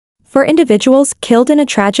4 individuals killed in a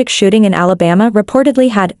tragic shooting in Alabama reportedly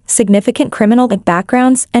had significant criminal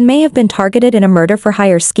backgrounds and may have been targeted in a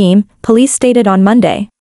murder-for-hire scheme, police stated on Monday.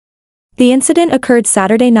 The incident occurred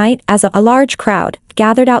Saturday night as a large crowd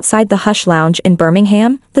gathered outside the Hush Lounge in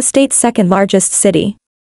Birmingham, the state's second-largest city.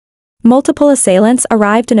 Multiple assailants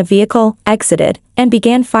arrived in a vehicle, exited, and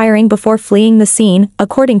began firing before fleeing the scene,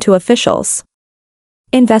 according to officials.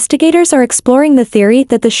 Investigators are exploring the theory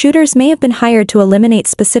that the shooters may have been hired to eliminate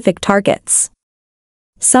specific targets.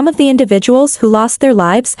 Some of the individuals who lost their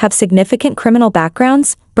lives have significant criminal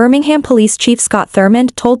backgrounds, Birmingham Police Chief Scott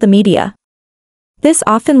Thurmond told the media. This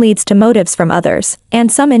often leads to motives from others,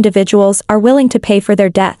 and some individuals are willing to pay for their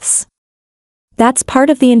deaths. That's part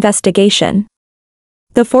of the investigation.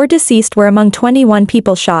 The 4 deceased were among 21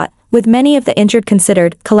 people shot, with many of the injured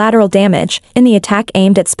considered collateral damage in the attack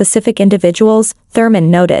aimed at specific individuals, Thurmond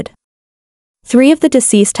noted. 3 of the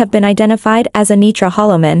deceased have been identified as Anitra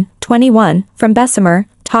Holloman, 21, from Bessemer,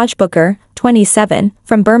 Taj Booker, 27,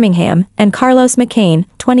 from Birmingham, and Carlos McCain,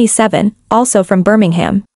 27, also from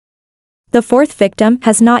Birmingham. The 4th victim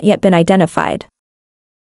has not yet been identified.